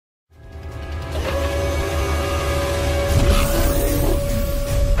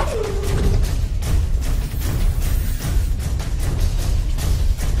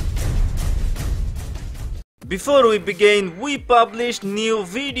before we begin, we publish new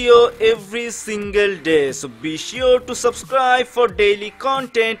video every single day, so be sure to subscribe for daily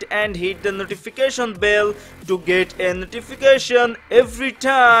content and hit the notification bell to get a notification every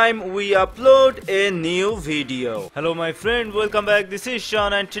time we upload a new video. Hello my friend, welcome back. This is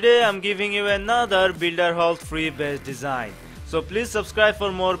Sean and today I'm giving you another builder haul free base design. So please subscribe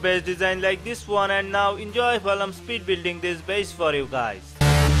for more base design like this one, and now enjoy while I'm speed building this base for you guys.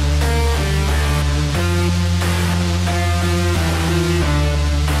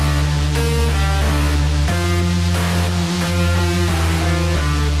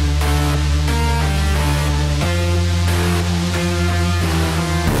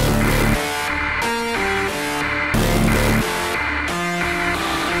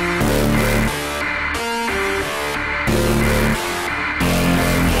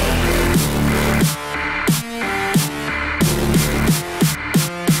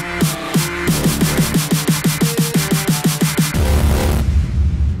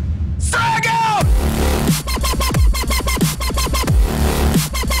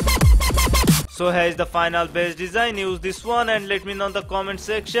 So here is the final base design. Use this one and let me know in the comment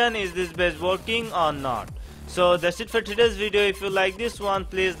section, is this base working or not. So that's it for today's video. If you like this one,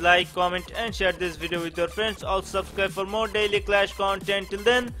 please like, comment and share this video with your friends. Also subscribe for more daily Clash content. Till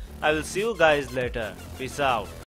then, I will see you guys later. Peace out.